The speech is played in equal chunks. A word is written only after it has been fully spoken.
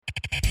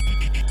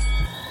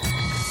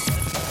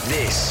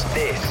is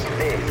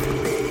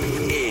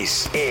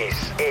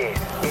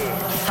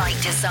Fight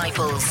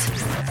Disciples.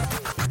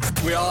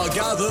 We are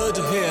gathered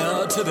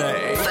here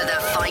today for the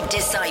Fight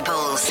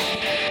Disciples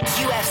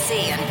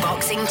UFC and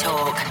boxing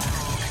talk.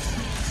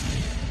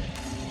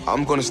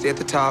 I'm gonna stay at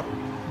the top,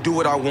 do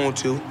what I want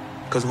to,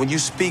 because when you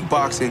speak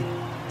boxing,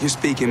 you're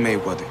speaking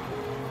Mayweather.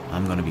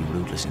 I'm gonna be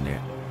ruthless in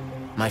there.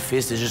 My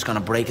fist is just gonna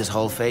break his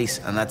whole face,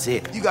 and that's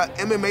it. You got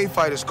MMA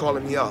fighters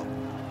calling me out.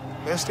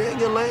 Man, stay in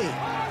your lane.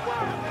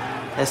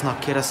 Let's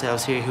not kid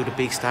ourselves here who the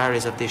big star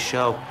is of this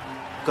show.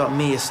 Got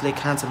me, a slick,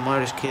 handsome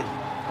Irish kid,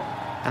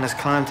 and has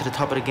climbed to the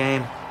top of the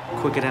game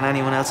quicker than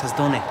anyone else has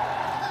done it.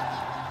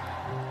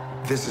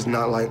 This is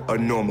not like a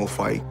normal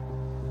fight.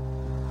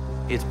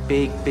 It's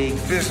big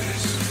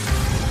business.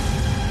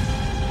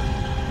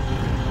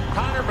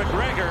 Conor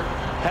McGregor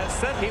has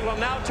said he will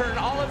now turn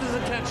all of his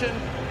attention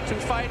to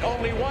fight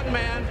only one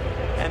man,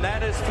 and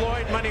that is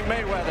Floyd Money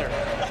Mayweather.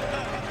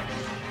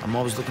 I'm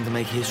always looking to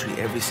make history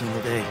every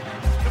single day.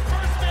 The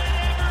first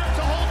man ever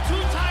to hold 2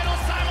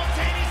 titles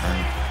simultaneously. And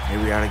here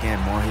we are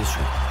again, more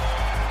history.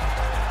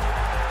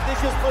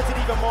 This just puts it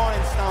even more in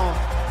stone.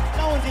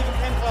 No one's even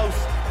came close.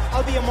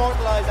 I'll be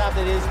immortalized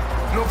after this.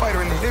 No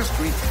fighter in the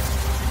history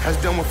has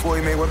done what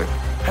Floyd Mayweather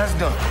has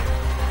done.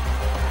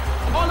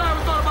 All I ever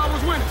thought about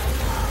was winning.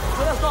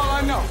 So that's all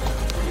I know.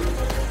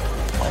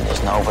 When there's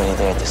nobody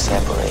there to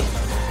separate,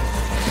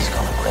 he's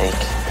gonna break.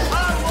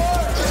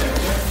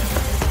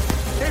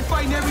 They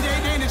fighting every day,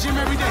 they in the gym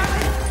every day.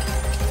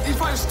 These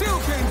fighters still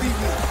can't beat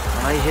me.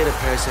 When I hit a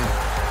person,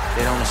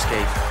 they don't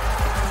escape.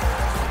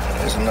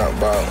 It's not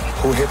about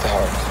who hit the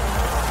hardest.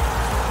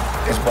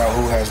 It's about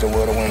who has the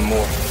will to win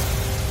more.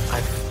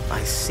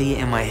 I see it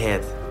in my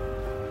head,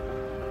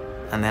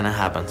 and then it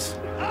happens.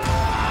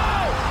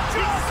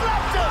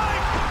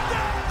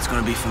 It's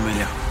gonna be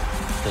familiar.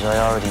 Because I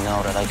already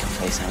know that I can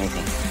face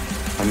anything.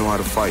 I know how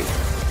to fight.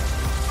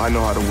 I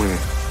know how to win.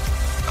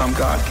 I'm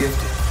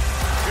God-gifted.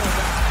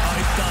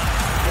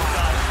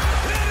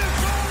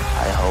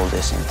 I hold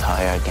this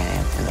entire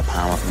game in the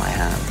palm of my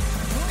hand.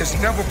 It's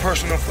never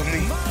personal for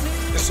me.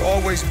 It's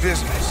always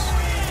business.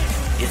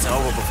 It's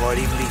over before it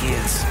even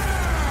begins.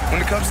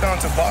 When it comes down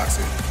to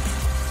boxing,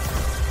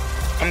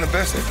 I'm the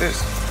best at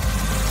this.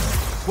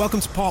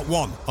 Welcome to part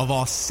 1 of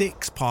our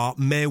 6-part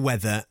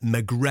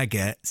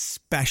Mayweather-McGregor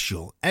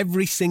special.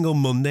 Every single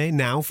Monday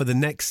now for the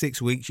next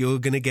 6 weeks, you're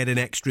going to get an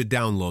extra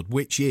download,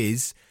 which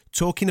is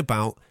talking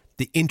about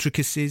the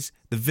intricacies,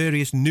 the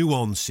various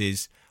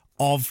nuances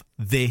of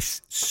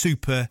this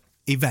super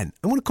event.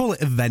 I'm going to call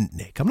it event,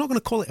 Nick. I'm not going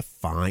to call it a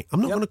fight. I'm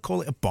not going to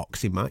call it a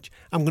boxing match.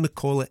 I'm going to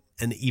call it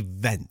an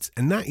event.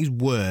 And that is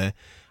where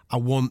I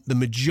want the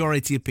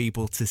majority of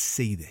people to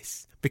see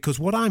this. Because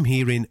what I'm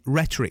hearing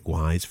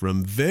rhetoric-wise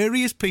from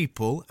various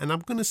people, and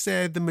I'm going to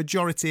say the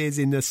majority is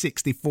in a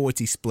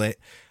 60-40 split,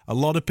 a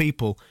lot of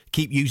people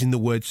keep using the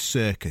word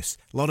circus.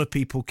 A lot of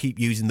people keep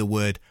using the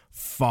word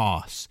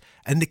farce.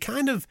 And they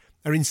kind of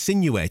are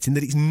insinuating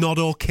that it's not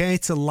okay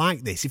to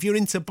like this. If you're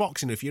into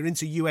boxing, if you're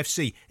into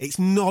UFC, it's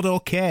not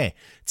okay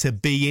to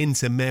be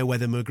into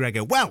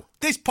Mayweather-McGregor. Well,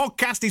 this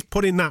podcast is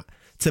putting that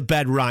to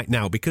bed right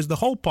now, because the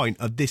whole point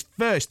of this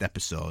first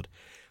episode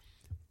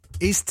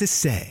is to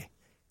say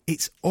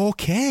it's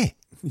okay.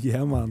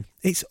 Yeah, man.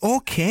 It's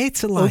okay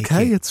to like it.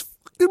 Okay, it's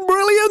fucking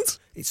brilliant.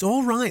 It's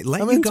all right.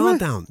 Let your guard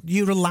down.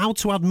 You're allowed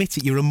to admit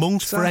it. You're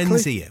amongst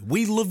friends here.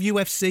 We love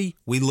UFC.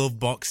 We love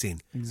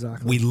boxing.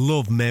 Exactly. We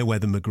love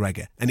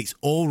Mayweather-McGregor. And it's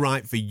all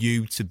right for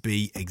you to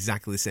be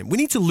exactly the same. We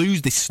need to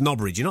lose this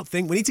snobbery. Do you not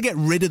think? We need to get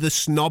rid of the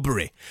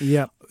snobbery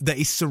that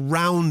is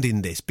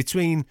surrounding this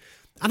between...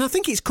 And I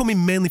think it's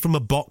coming mainly from a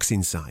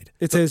boxing side.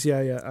 It is,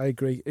 yeah, I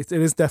agree. It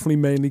is definitely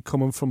mainly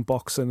coming from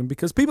boxing. And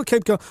because people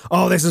keep going,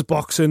 oh, this is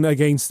boxing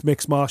against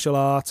mixed martial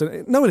arts.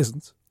 And no, it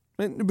isn't.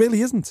 It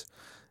really isn't.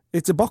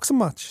 It's a boxing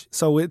match.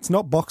 So it's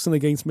not boxing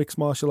against mixed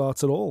martial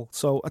arts at all.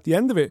 So at the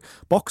end of it,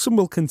 boxing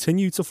will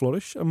continue to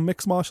flourish and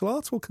mixed martial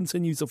arts will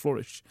continue to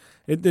flourish.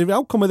 The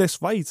outcome of this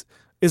fight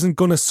isn't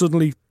going to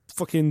suddenly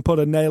fucking put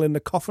a nail in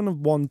the coffin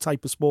of one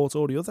type of sport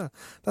or the other.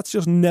 That's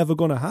just never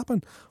going to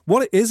happen.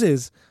 What it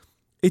is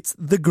it's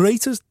the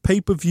greatest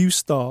pay-per-view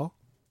star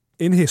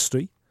in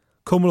history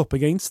coming up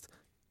against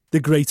the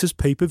greatest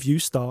pay-per-view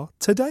star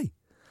today.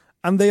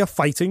 And they are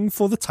fighting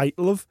for the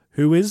title of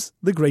who is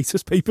the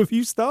greatest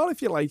pay-per-view star,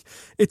 if you like.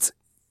 It's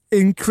an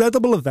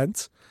incredible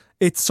event.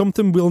 It's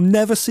something we'll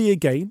never see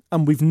again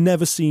and we've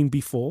never seen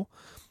before.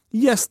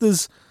 Yes,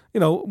 there's,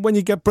 when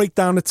you break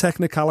down the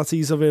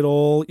technicalities of it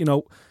all,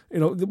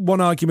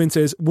 one argument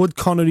is, would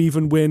Conor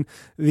even win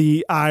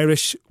the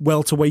Irish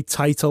welterweight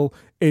title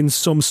in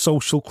some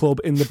social club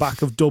in the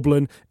back of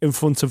Dublin in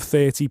front of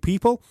 30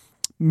 people?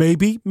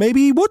 Maybe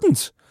he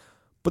wouldn't.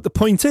 But the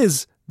point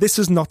is, this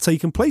has not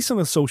taken place in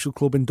a social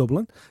club in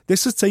Dublin.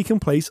 This has taken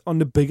place on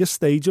the biggest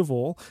stage of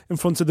all, in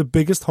front of the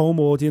biggest home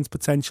audience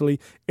potentially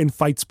in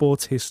fight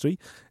sports history.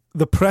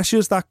 The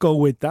pressures that go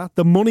with that,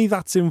 the money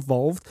that's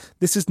involved.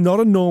 This is not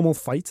a normal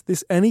fight.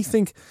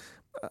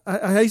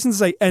 I hasten to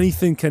say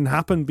anything can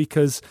happen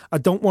because I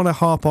don't want to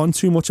harp on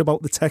too much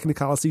about the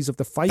technicalities of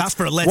the fight. That's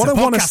for a later what podcast,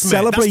 I want to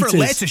celebrate That's for a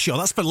later show.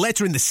 That's for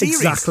later in the series.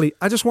 Exactly.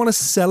 I just want to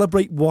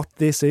celebrate what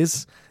this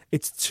is.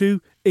 It's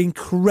two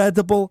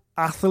incredible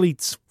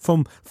athletes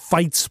from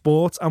fight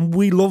sports, and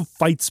we love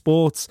fight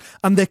sports,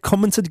 and they're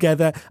coming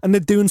together and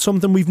they're doing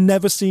something we've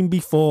never seen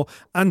before,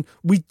 and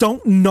we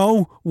don't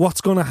know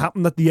what's going to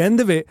happen at the end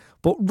of it,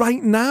 but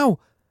right now,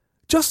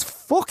 just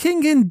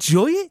fucking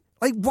enjoy it.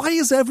 Like, why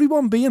is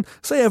everyone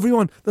say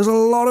everyone, there's a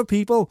lot of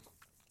people,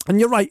 and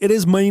you're right, it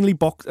is mainly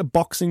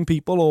boxing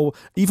people or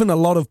even a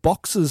lot of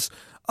boxers.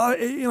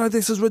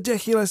 This is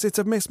ridiculous, it's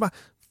a mismatch.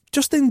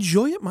 Just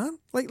enjoy it, man.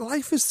 Like,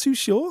 life is too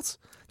short.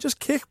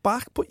 Just kick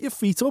back, put your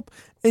feet up,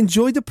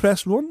 enjoy the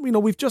press run.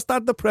 We've just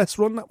had the press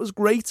run. That was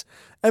great.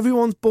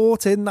 Everyone's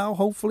bought in now,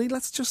 hopefully.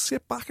 Let's just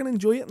sit back and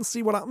enjoy it and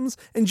see what happens.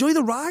 Enjoy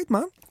the ride,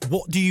 man.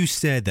 What do you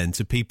say then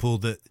to people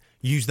that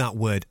use that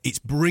word? It's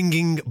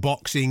bringing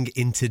boxing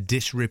into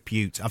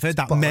disrepute. I've heard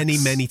that many,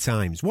 many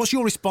times. What's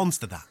your response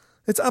to that?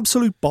 It's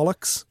absolute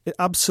bollocks.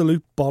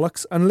 Absolute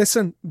bollocks. And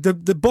listen, the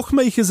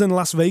bookmakers in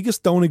Las Vegas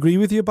don't agree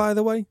with you, by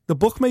the way. The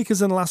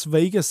bookmakers in Las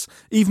Vegas,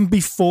 even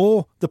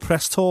before the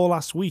press tour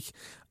last week,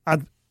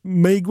 had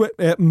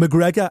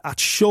McGregor at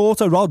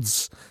shorter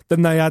odds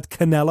than they had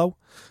Canelo.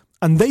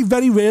 And they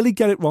very rarely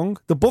get it wrong.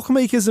 The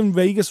bookmakers in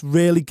Vegas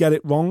rarely get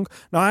it wrong.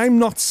 Now, I'm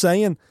not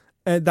saying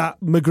that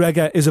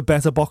McGregor is a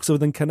better boxer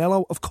than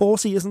Canelo. Of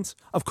course he isn't.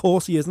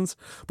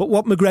 But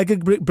what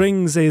McGregor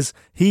brings is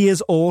he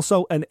is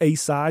also an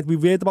A-side. We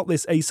read about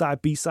this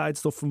A-side, B-side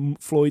stuff from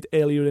Floyd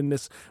earlier in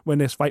this when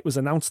this fight was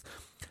announced.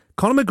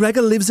 Conor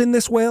McGregor lives in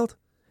this world.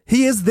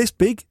 He is this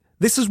big.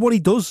 This is what he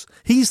does.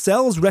 He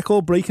sells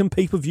record-breaking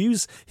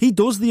pay-per-views. He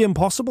does the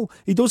impossible.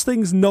 He does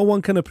things no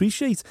one can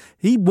appreciate.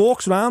 He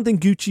walks around in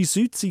Gucci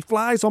suits. He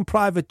flies on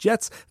private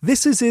jets.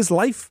 This is his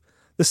life.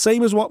 The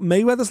same as what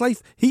Mayweather's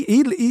life.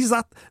 He's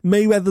at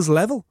Mayweather's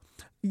level.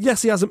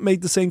 Yes, he hasn't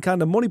made the same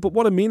kind of money, but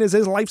what I mean is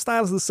his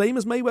lifestyle is the same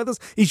as Mayweather's.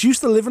 He's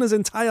used to living his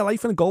entire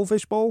life in a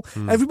goldfish bowl.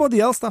 Everybody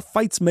else that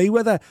fights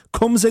Mayweather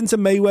comes into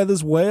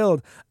Mayweather's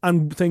world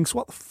and thinks,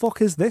 what the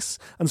fuck is this?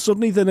 And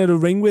suddenly they're in a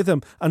ring with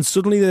him, and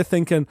suddenly they're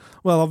thinking,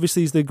 well,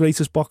 obviously he's the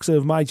greatest boxer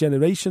of my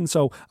generation,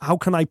 so how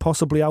can I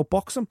possibly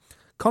outbox him?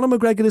 Conor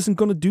McGregor isn't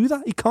going to do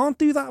that. He can't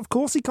do that. Of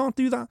course he can't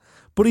do that.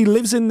 But he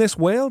lives in this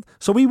world,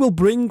 so he will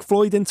bring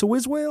Floyd into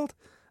his world.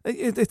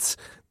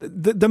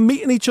 They're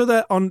meeting each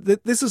other on.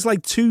 This is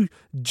like two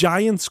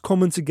giants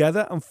coming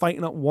together and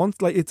fighting at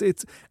once. Like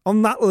it's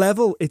on that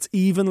level. It's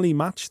evenly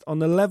matched on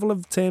the level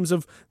of terms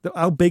of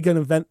how big an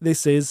event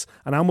this is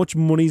and how much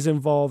money's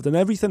involved and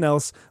everything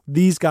else.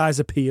 These guys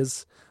are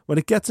peers. When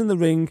it gets in the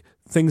ring,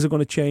 things are going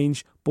to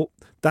change. But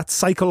that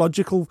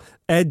psychological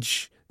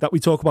edge that we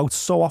talk about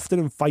so often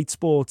in fight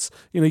sports.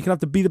 You can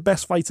have to be the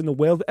best fighter in the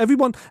world.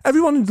 Everyone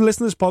who listens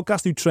to this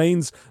podcast who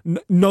trains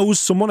knows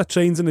someone that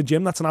trains in the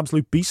gym that's an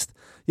absolute beast,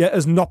 yet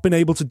has not been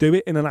able to do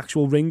it in an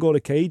actual ring or a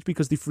cage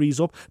because they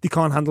freeze up. They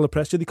can't handle the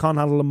pressure. They can't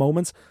handle the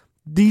moments.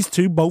 These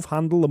two both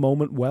handle the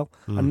moment well.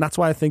 And that's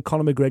why I think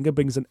Conor McGregor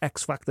brings an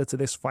X factor to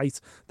this fight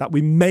that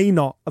we may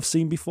not have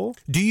seen before.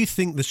 Do you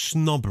think the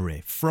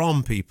snobbery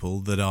from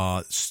people that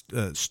are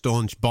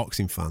staunch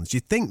boxing fans, do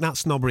you think that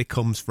snobbery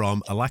comes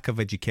from a lack of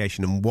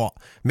education and what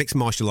mixed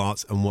martial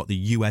arts and what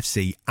the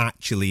UFC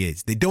actually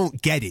is? They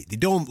don't get it. They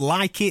don't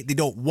like it. They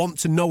don't want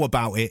to know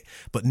about it.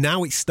 But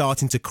now it's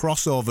starting to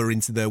cross over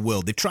into their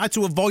world. They've tried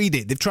to avoid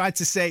it. They've tried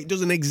to say it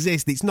doesn't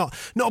exist. It's not.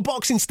 No,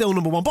 boxing's still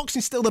number one.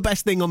 Boxing's still the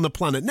best thing on the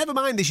planet. Never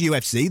mind this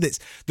UFC that's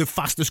the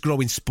fastest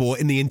growing sport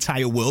in the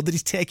entire world that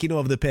is taking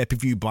over the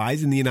pay-per-view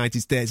buys in the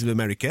United States of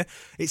America.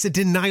 It's a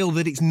denial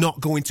that it's not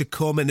going to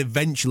come and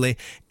eventually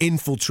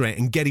infiltrate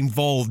and get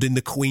involved in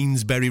the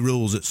Queensberry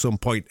rules at some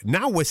point.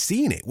 Now we're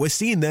seeing it. We're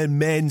seeing their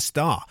main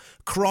star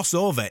cross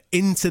over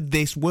into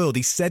this world.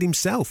 He said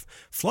himself,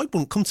 Floyd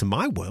won't come to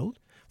my world.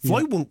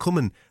 Floyd won't come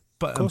and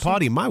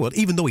party in my world,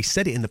 even though he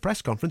said it in the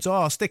press conference. Oh,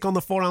 I'll stick on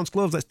the 4-ounce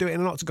gloves, let's do it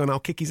in an octagon, I'll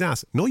kick his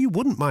ass. No, you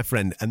wouldn't, my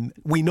friend, and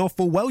we know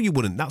full well you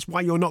wouldn't. That's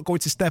why you're not going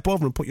to step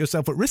over and put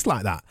yourself at risk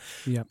like that.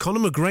 Yep.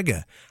 Conor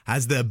McGregor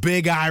has the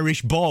big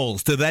Irish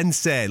balls to then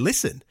say,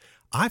 listen,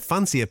 I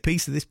fancy a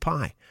piece of this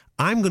pie.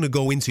 I'm going to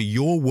go into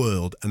your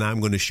world and I'm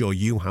going to show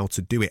you how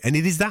to do it. And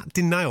it is that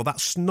denial, that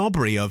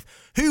snobbery of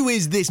who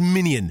is this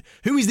minion?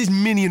 Who is this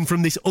minion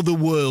from this other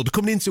world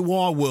coming into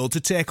our world to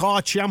take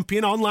our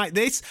champion on like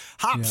this?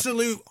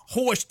 Absolute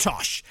horse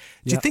tosh.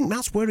 Do you think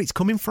that's where it's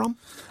coming from?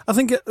 I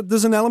think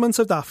there's an element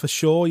of that for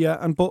sure,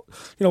 yeah. But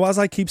as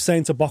I keep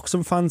saying to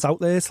boxing fans out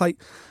there, it's like,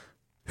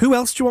 who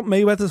else do you want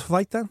Mayweather to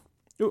fight then?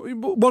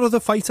 What other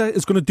fighter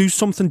is going to do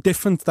something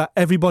different that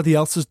everybody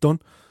else has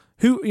done?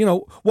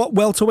 What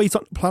welterweight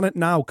on the planet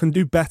now can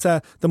do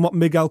better than what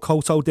Miguel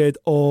Cotto did,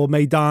 or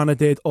Maidana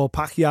did, or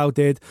Pacquiao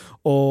did,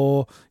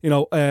 or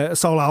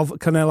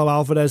Canelo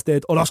Alvarez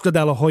did, or Oscar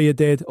De La Hoya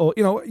did, or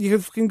you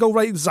can go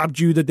right, Zab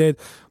Judah did.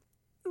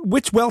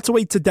 which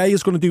welterweight today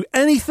is going to do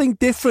anything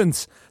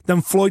different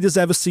than Floyd has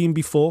ever seen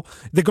before?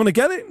 They're going to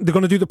get it. They're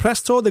going to do the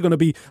press tour. They're going to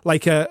be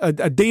like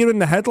a deer in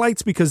the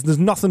headlights because there's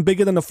nothing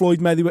bigger than a Floyd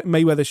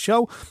Mayweather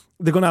show.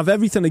 They're going to have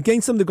everything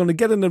against them. They're going to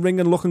get in the ring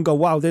and look and go,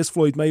 wow, there's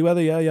Floyd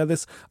Mayweather. Yeah,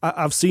 this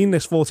I've seen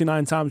this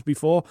 49 times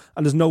before,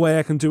 and there's no way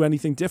I can do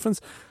anything different.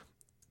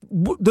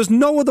 There's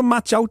no other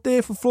match out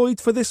there for Floyd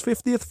for this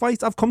 50th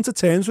fight. I've come to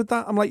terms with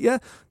that. I'm like, yeah,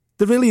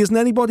 there really isn't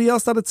anybody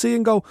else that I'd see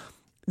and go,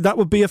 that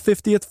would be a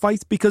 50th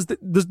fight, because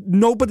there's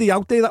nobody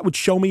out there that would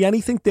show me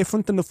anything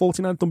different than the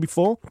 49 done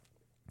before.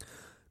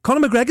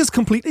 Conor McGregor's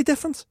completely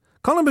different.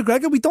 Conor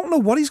McGregor, we don't know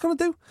what he's going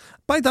to do.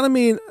 By that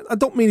I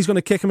don't mean he's going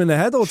to kick him in the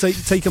head or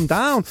take him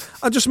down.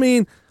 I just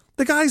mean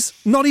the guy's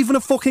not even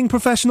a fucking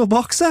professional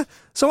boxer.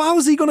 So how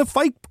is he going to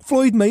fight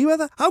Floyd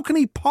Mayweather? How can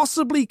he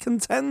possibly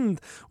contend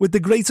with the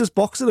greatest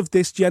boxer of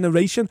this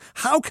generation?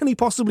 How can he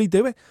possibly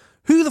do it?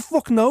 Who the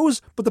fuck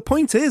knows? But the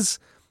point is,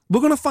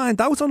 we're going to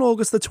find out on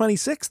August the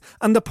 26th.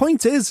 And the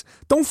point is,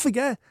 don't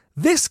forget,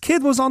 this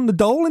kid was on the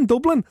dole in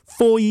Dublin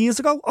 4 years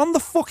ago. On the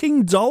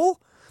fucking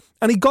dole.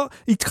 And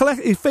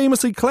he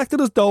famously collected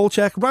his dole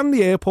check, ran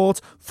the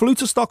airport, flew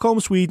to Stockholm,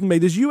 Sweden,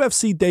 made his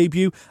UFC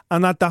debut,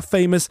 and had that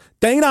famous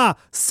Dana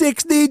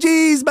 60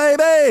 G's,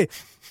 baby.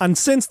 And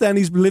since then,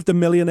 he's lived a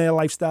millionaire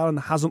lifestyle and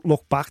hasn't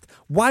looked back.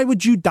 Why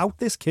would you doubt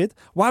this kid?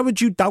 Why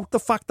would you doubt the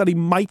fact that he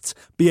might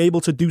be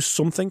able to do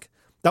something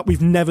that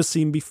we've never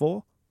seen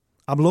before?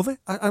 I love it.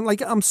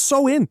 I'm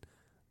so in.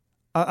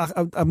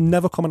 I'm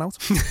never coming out.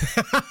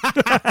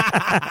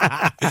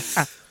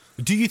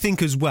 Do you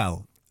think as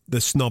well, the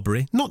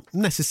snobbery, not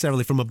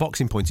necessarily from a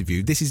boxing point of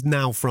view, this is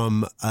now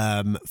from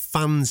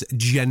fans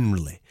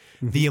generally,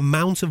 the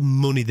amount of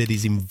money that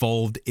is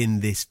involved in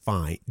this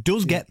fight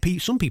does get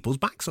some people's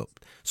backs up.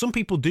 Some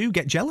people do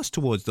get jealous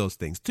towards those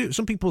things too.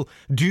 Some people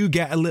do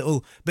get a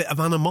little bit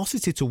of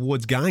animosity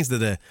towards guys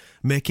that are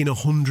making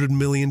 $100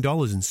 million and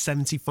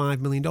 $75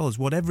 million,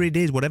 whatever it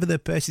is, whatever their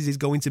purses is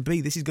going to be.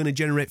 This is going to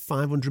generate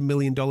 $500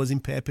 million in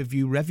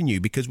pay-per-view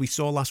revenue, because we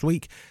saw last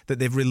week that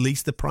they've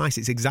released the price.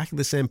 It's exactly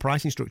the same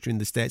pricing structure in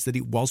the States that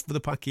it was for the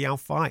Pacquiao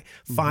fight.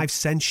 5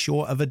 cents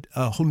short of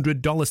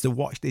 $100 to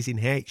watch this in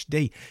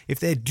HD.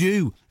 If they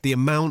do the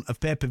amount of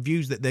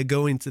pay-per-views that they're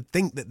going to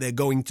think that they're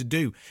going to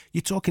do,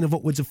 you're talking of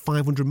upwards of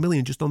 $500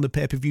 million just on the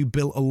pay-per-view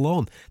bill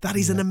alone. That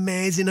is an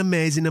amazing,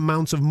 amazing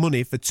amount of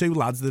money for two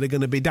lads that are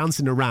going to be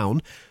dancing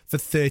around for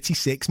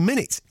 36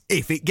 minutes,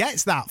 if it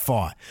gets that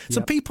far.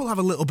 So people have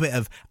a little bit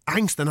of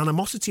angst and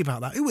animosity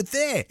about that. Who were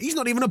there? He's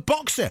not even a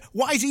boxer.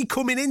 Why is he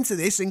coming into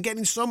this and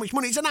getting so much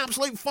money? It's an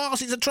absolute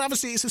farce. It's a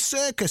travesty. It's a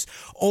circus.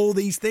 All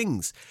these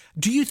things.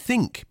 Do you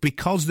think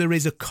because there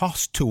is a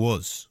cost to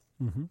us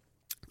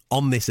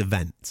on this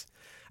event,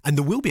 and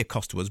there will be a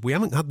cost to us, we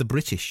haven't had the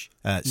British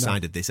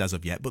side of this as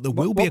of yet, but there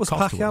will be a cost to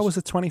us. What was Pacquiao? Was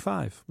it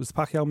 25? Was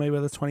Pacquiao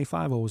Mayweather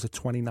 25 or was it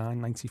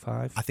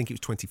 29.95? I think it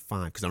was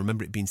 25, because I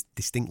remember it being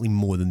distinctly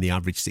more than the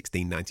average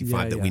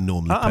 16.95 that we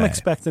normally pay. I'm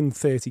expecting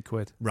 30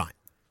 quid. Right.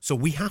 So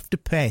we have to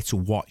pay to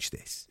watch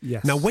this.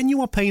 Yes. Now, when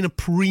you are paying a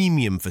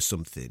premium for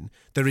something,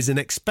 there is an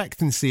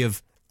expectancy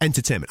of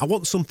entertainment. I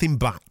want something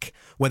back,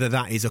 whether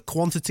that is a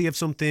quantity of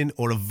something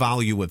or a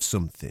value of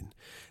something.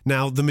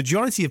 Now, the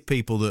majority of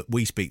people that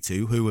we speak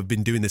to who have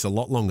been doing this a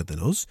lot longer than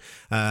us,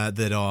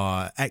 that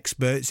are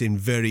experts in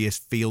various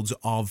fields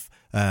of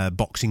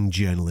boxing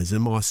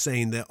journalism, are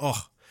saying that,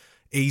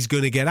 he's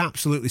going to get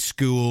absolutely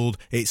schooled,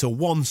 it's a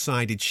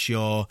one-sided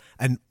show,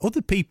 and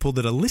other people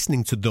that are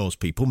listening to those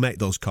people make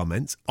those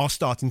comments are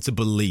starting to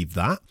believe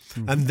that,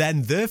 and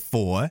then,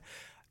 therefore,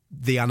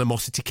 the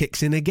animosity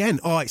kicks in again.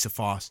 Oh, it's a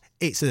farce.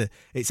 It's an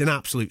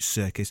absolute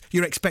circus.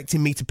 You're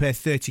expecting me to pay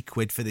 30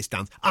 quid for this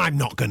dance. I'm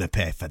not going to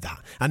pay for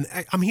that. And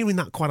I'm hearing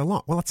that quite a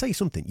lot. Well, I'll tell you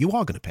something. You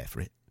are going to pay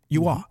for it.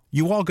 You are.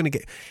 You are going to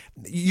get...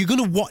 You're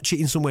going to watch it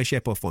in some way,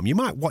 shape or form. You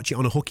might watch it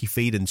on a hooky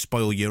feed and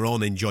spoil your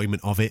own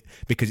enjoyment of it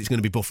because it's going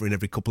to be buffering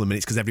every couple of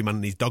minutes because every man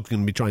and his dog's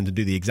going to be trying to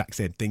do the exact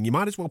same thing. You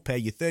might as well pay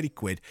your 30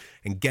 quid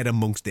and get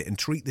amongst it and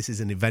treat this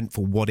as an event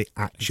for what it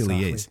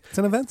actually is. It's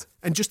an event.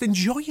 And just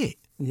enjoy it.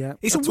 Yeah,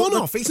 it's a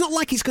one-off. It's not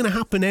like it's going to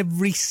happen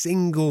every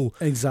single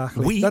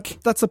week.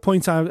 That's the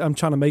point I'm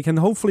trying to make. And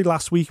hopefully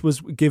last week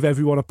was give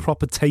everyone a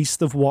proper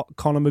taste of what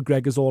Conor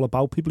McGregor's all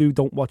about. People who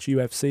don't watch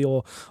UFC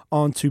or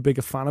aren't too big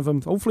a fan of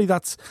him. Hopefully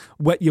that's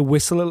wet your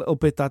whistle a little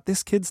bit, that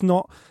this kid's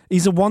not...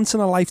 He's a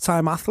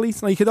once-in-a-lifetime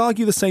athlete. Now, you could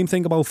argue the same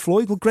thing about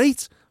Floyd. Well,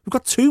 great. We've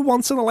got two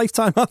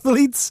once-in-a-lifetime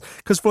athletes,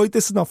 because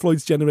this is not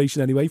Floyd's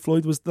generation anyway.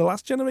 Floyd was the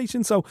last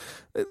generation. So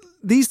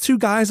these two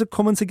guys are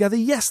coming together.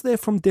 Yes, they're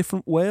from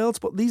different worlds,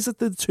 but these are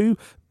the two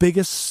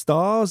biggest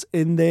stars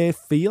in their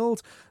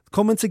field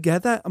coming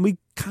together, and we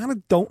kind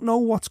of don't know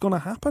what's going to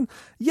happen.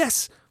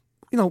 Yes,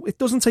 it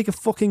doesn't take a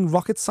fucking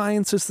rocket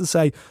scientist to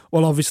say,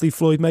 well, obviously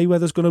Floyd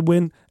Mayweather's going to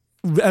win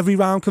every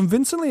round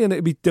convincingly and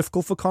it'd be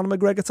difficult for Conor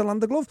McGregor to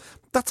land the glove.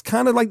 That's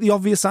kind of like the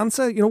obvious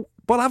answer,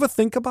 but have a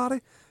think about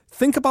it.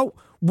 Think about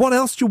what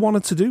else you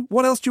wanted to do.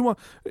 What else do you want?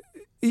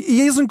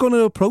 He isn't going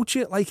to approach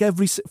it like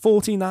every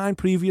 49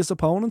 previous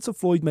opponents of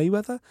Floyd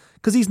Mayweather,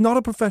 because he's not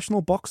a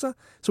professional boxer.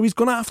 So he's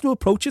going to have to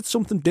approach it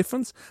something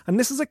different. And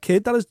this is a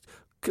kid that has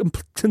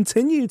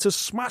continue to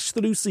smash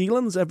through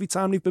ceilings every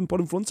time they've been put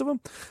in front of him.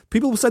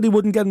 People said he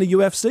wouldn't get in the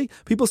UFC.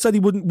 People said he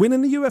wouldn't win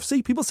in the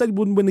UFC. People said he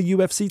wouldn't win the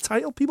UFC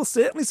title. People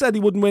certainly said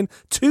he wouldn't win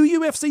 2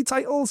 UFC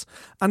titles.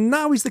 And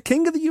now he's the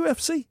king of the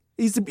UFC.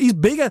 He's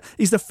bigger.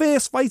 He's the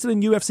first fighter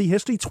in UFC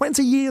history.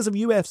 20 years of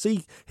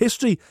UFC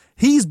history.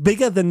 He's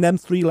bigger than them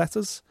 3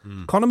 letters.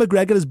 Conor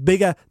McGregor is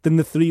bigger than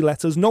the 3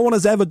 letters. No one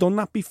has ever done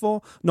that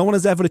before. No one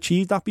has ever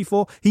achieved that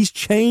before. He's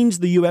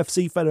changed the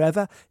UFC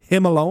forever.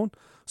 Him alone.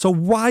 So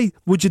why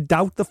would you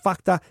doubt the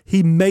fact that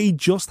he may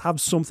just have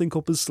something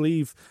up his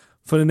sleeve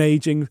for an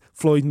aging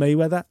Floyd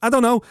Mayweather? I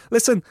don't know.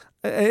 Listen,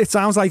 it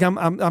sounds like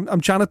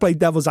I'm trying to play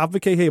devil's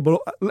advocate here,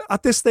 but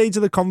at this stage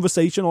of the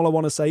conversation, all I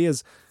want to say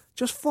is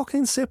just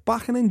fucking sit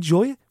back and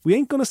enjoy it. We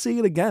ain't going to see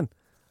it again.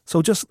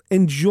 So just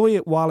enjoy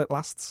it while it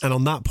lasts. And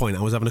on that point,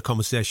 I was having a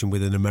conversation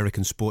with an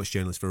American sports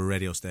journalist for a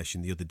radio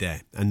station the other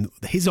day, and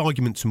his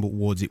argument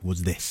towards it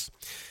was this.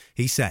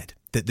 He said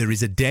that there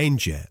is a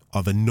danger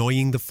of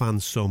annoying the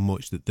fans so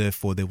much that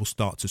therefore they will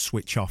start to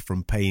switch off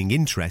from paying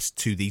interest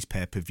to these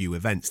pay-per-view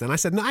events. And I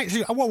said, no,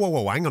 actually,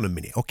 whoa, hang on a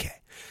minute.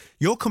 Okay,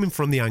 you're coming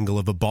from the angle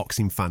of a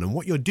boxing fan, and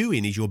what you're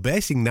doing is you're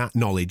basing that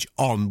knowledge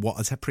on what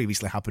has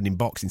previously happened in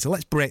boxing. So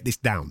let's break this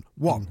down.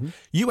 One,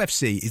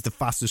 UFC is the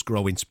fastest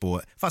growing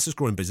sport, fastest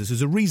growing business.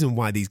 There's a reason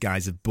why these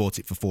guys have bought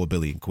it for £4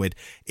 billion.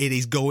 It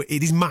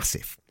is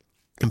massive.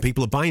 And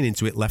people are buying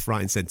into it left, right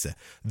and centre.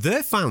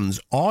 Their fans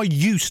are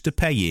used to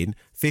paying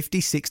 $50,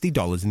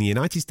 $60 in the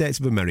United States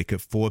of America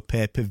for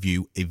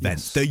pay-per-view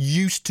events. Yes. They're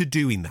used to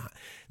doing that.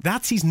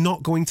 That is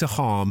not going to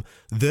harm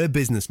their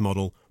business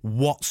model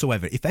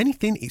whatsoever. If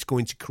anything, it's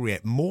going to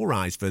create more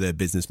eyes for their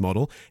business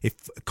model. If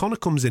Conor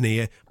comes in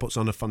here, puts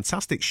on a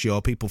fantastic show,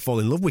 people fall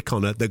in love with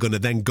Conor, they're going to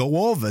then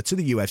go over to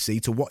the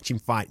UFC to watch him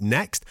fight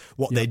next.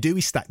 What they do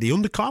is stack the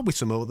undercard with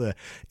some other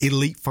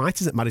elite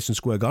fighters at Madison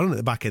Square Garden at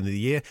the back end of the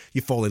year.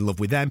 You fall in love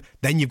with them,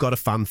 then you've got a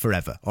fan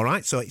forever. All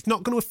right? So it's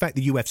not going to affect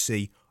the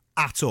UFC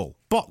at all.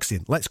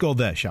 Boxing, let's go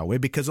there, shall we?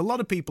 Because a lot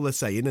of people are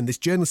saying, and this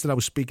journalist that I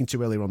was speaking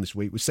to earlier on this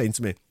week was saying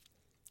to me,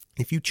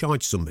 if you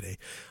charge somebody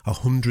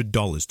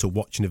 $100 to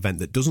watch an event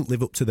that doesn't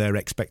live up to their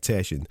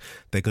expectation,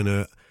 they're going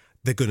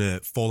to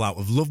fall out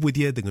of love with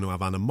you, they're going to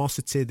have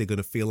animosity, they're going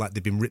to feel like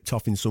they've been ripped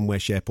off in some way,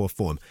 shape or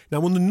form.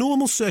 Now, under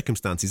normal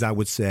circumstances, I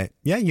would say,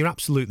 yeah, you're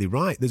absolutely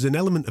right. There's an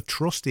element of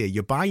trust here.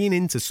 You're buying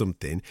into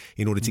something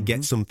in order to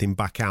get something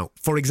back out.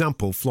 For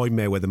example, Floyd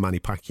Mayweather, Manny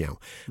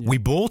Pacquiao. Yeah. We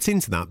bought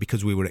into that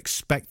because we were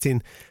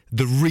expecting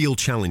the real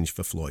challenge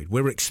for Floyd.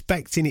 We were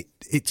expecting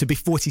it to be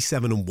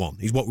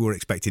 47-1 is what we were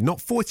expecting. Not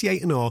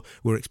 48-0.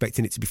 We were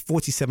expecting it to be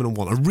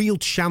 47-1. A real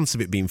chance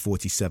of it being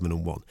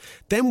 47-1.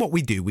 Then what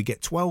we do, we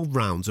get 12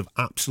 rounds of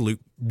absolute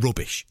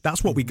rubbish.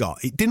 That's what we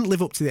got. It didn't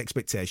live up to the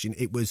expectation.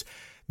 It was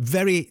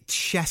very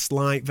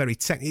chess-like, very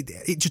technical.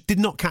 It just did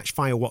not catch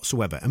fire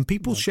whatsoever. And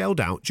people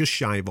shelled out just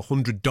shy of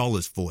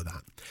 $100 for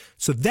that.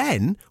 So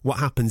then what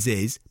happens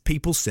is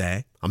people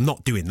say, I'm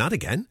not doing that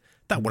again.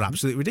 That were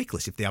absolutely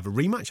ridiculous. If they have a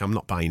rematch, I'm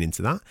not buying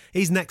into that.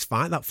 His next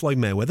fight, that Floyd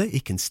Mayweather, he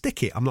can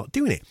stick it. I'm not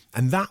doing it.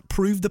 And that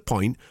proved the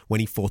point when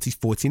he fought his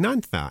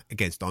 49th fight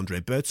against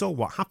Andre Berto.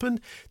 What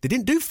happened? They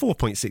didn't do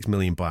 4.6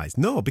 million buys.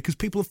 No, because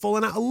people have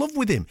fallen out of love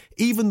with him.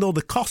 Even though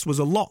the cost was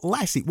a lot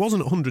less, it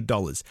wasn't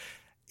 $100.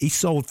 He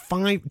sold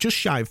just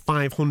shy of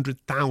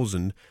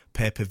 500,000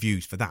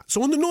 pay-per-views for that.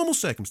 So under normal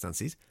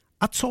circumstances,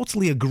 I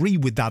totally agree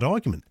with that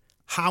argument.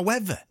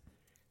 However,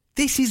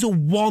 this is a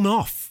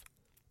one-off.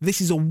 This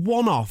is a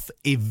one-off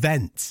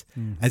event.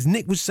 As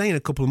Nick was saying a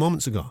couple of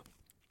moments ago,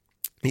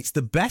 it's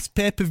the best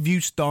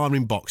pay-per-view star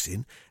in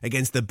boxing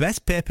against the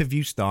best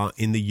pay-per-view star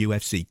in the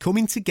UFC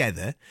coming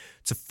together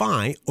to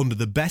fight under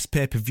the best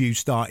pay-per-view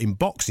star in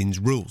boxing's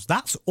rules.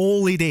 That's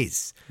all it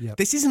is. Yep.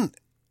 This isn't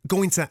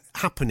going to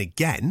happen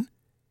again.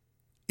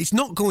 It's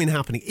not going to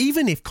happen.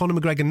 Even if Conor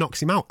McGregor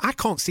knocks him out, I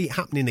can't see it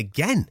happening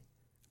again.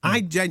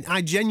 I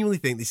genuinely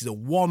think this is a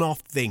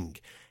one-off thing.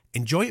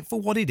 Enjoy it for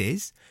what it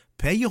is.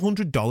 Pay your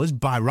 $100,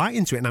 buy right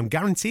into it, and I'm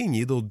guaranteeing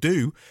you they'll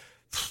do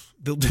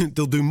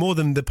more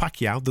than the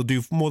Pacquiao. They'll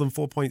do more than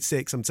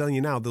 4.6. I'm telling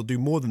you now, they'll do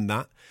more than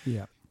that.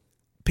 Yeah.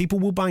 People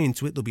will buy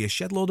into it. There'll be a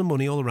shed load of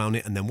money all around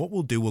it, and then what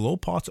we'll do, we'll all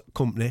part of the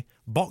company.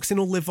 Boxing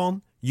will live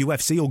on.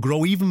 UFC will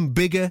grow even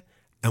bigger,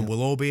 and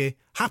we'll all be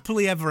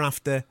happily ever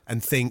after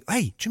and think,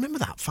 hey, do you remember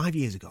that 5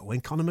 years ago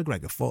when Conor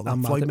McGregor fought that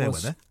Floyd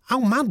Mayweather?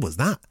 How mad was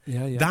that?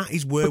 Yeah. That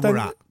is where we're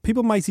at.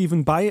 People might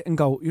even buy it and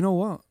go, you know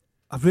what?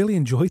 I've really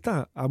enjoyed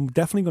that. I'm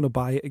definitely going to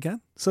buy it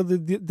again. So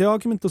the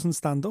argument doesn't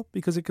stand up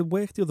because it could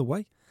work the other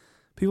way.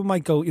 People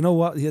might go, you know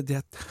what?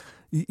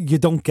 You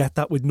don't get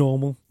that with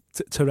normal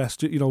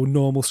terrestrial,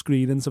 normal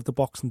screenings of the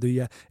boxing, do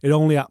you? It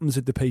only happens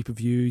at the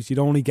pay-per-views. You'd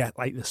only get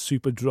like the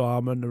super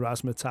drama and the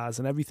razzmatazz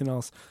and everything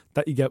else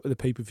that you get with the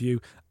pay-per-view.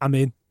 I'm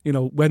in.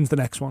 When's the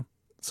next one?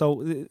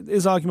 So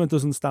his argument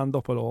doesn't stand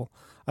up at all.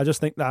 I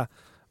just think that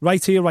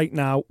right here, right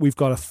now, we've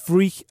got a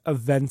freak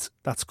event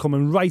that's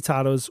coming right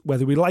at us,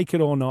 whether we like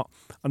it or not,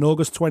 on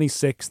August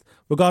 26th.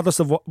 Regardless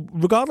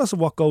of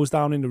what goes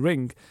down in the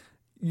ring,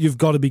 you've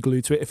got to be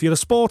glued to it. If you're a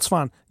sports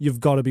fan, you've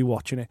got to be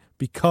watching it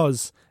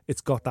because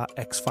it's got that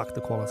X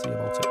Factor quality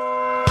about it.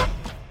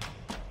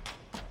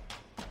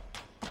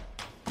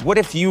 What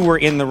if you were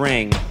in the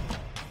ring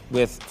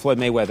with Floyd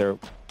Mayweather?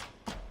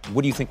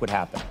 What do you think would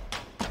happen?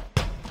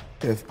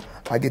 If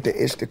I get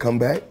the itch to come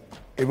back,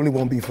 it really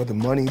won't be for the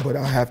money, but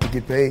I have to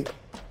get paid.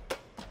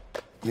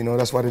 You know,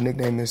 that's why the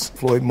nickname is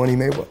Floyd Money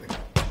Mayweather.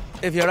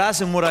 If you're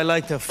asking would I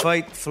like to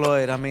fight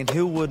Floyd, I mean,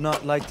 who would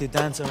not like to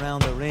dance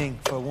around the ring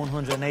for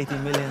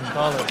 $180 million?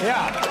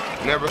 Yeah.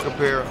 Never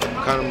compare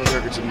Conor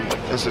McGregor to me.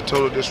 That's a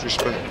total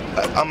disrespect.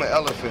 I'm an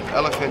elephant.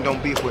 Elephant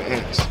don't beef with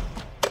ants.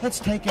 Let's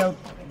take out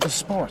the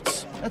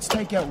sports. Let's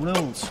take out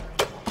rules.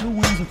 Who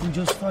wins if we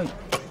just fight?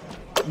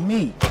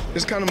 Me.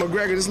 This Conor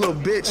McGregor, this little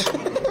bitch.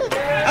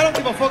 I don't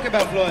give a fuck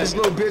about Floyd. This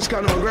little bitch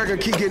Conor McGregor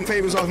keep getting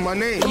favors off my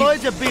name.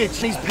 Floyd's a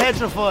bitch. He's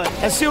petrified.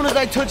 As soon as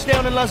I touched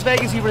down in Las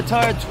Vegas, he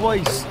retired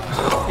twice.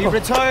 He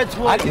retired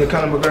twice. Yeah,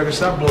 Conor McGregor,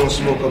 stop blowing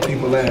smoke up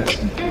people's ass.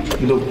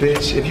 You little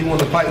bitch. If you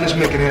want to fight, let's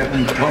make it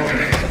happen.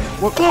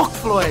 Well, look,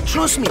 Floyd,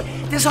 trust me.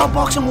 This whole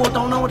boxing world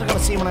don't know what they're going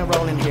to see when I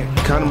roll in here.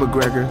 Conor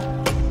McGregor,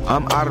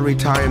 I'm out of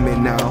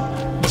retirement now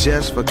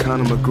just for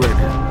Conor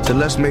McGregor. So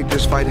let's make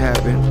this fight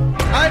happen.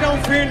 I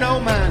don't fear no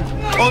man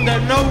under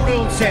no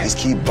rule set. Just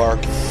keep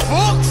barking.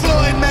 Fuck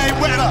Floyd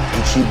Mayweather!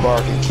 You keep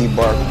barking, keep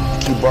barking,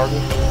 keep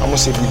barking. I'm gonna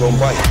see if you gonna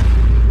bite.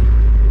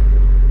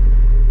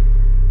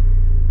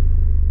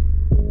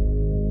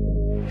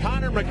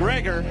 Conor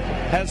McGregor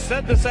has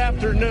said this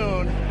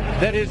afternoon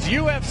that his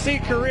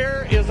UFC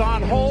career is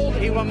on hold.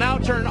 He will now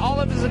turn all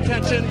of his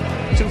attention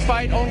to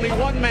fight only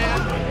one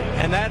man,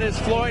 and that is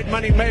Floyd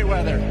Money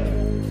Mayweather.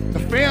 The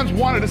fans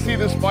wanted to see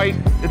this fight.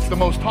 It's the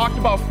most talked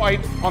about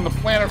fight on the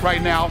planet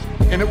right now,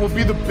 and it will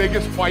be the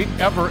biggest fight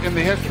ever in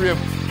the history of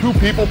two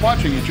people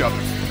punching each other.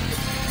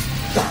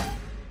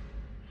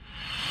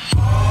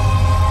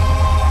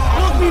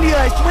 Look me in the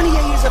eyes, 28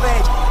 years of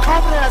age,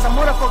 confident as a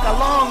motherfucker,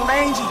 long,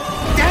 rangy,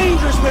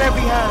 dangerous with every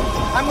hand.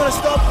 I'm gonna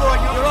stop for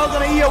you. You're all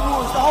gonna eat your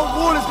wounds. The whole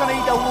world is gonna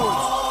eat their wounds.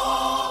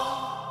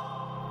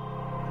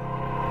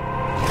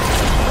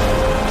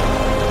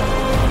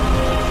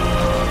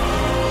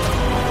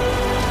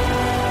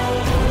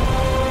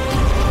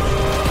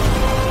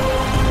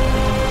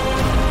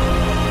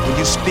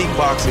 You speak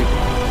boxing,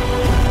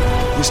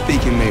 you're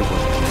speaking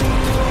Mayweather.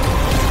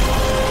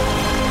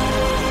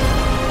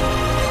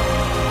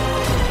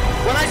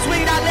 When I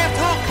swing that left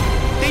hook,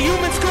 the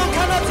human skull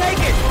cannot take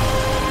it.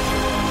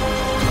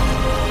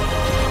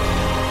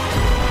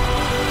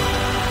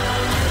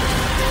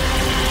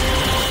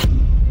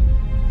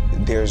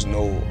 There's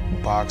no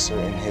boxer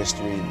in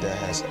history that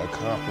has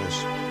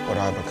accomplished what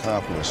I've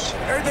accomplished.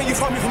 Everything you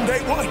taught me from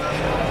day one.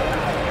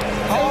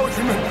 I always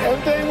remember.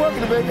 Everything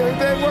working, baby,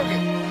 everything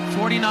working.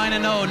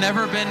 49-0,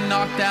 never been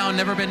knocked down,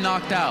 never been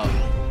knocked out.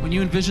 When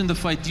you envision the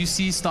fight, do you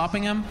see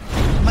stopping him?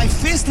 My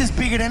fist is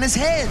bigger than his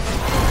head.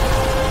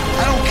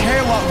 I don't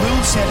care what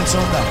rule set it's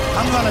under.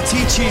 I'm gonna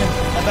teach him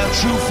about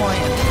true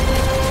fighting.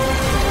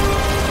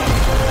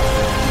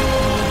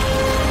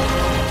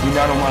 You're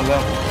not on my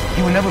level.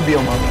 You will never be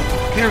on my level,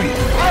 period.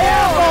 I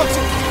am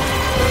boxing!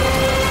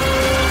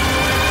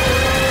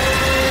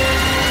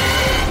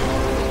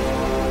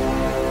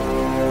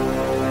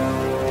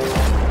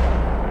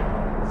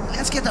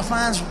 Let's get the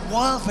fans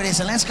wild for this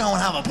and let's go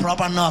and have a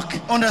proper knock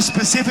under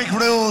specific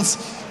rules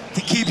to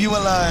keep you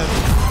alive.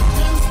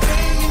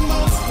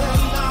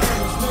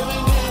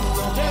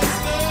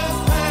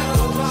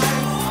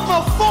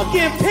 I'm a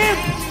fucking pimp!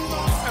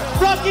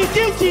 Rocky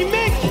Duty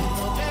Mick!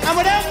 And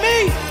without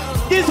me,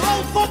 this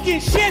whole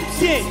fucking shit's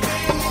shit!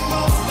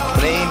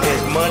 Name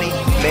is Money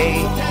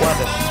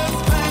Mayweather.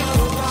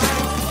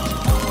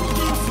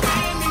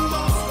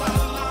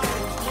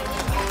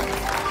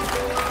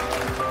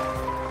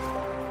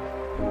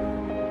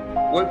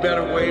 What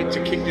better way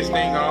to kick this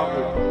thing off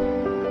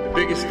with the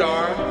biggest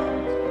star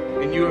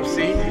in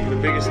UFC, the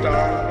biggest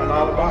star in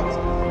all of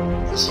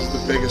boxing. This is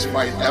the biggest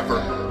fight ever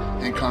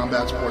in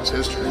combat sports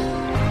history.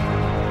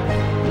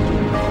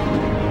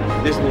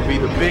 This will be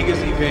the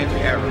biggest event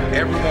ever.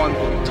 Everyone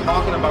will be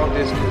talking about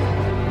this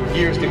for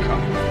years to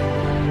come.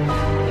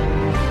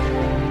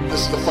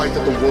 This is the fight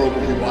that the world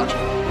will be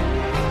watching.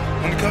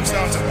 When it comes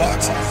down to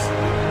boxing,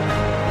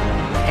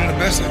 I'm the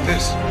best at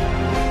this.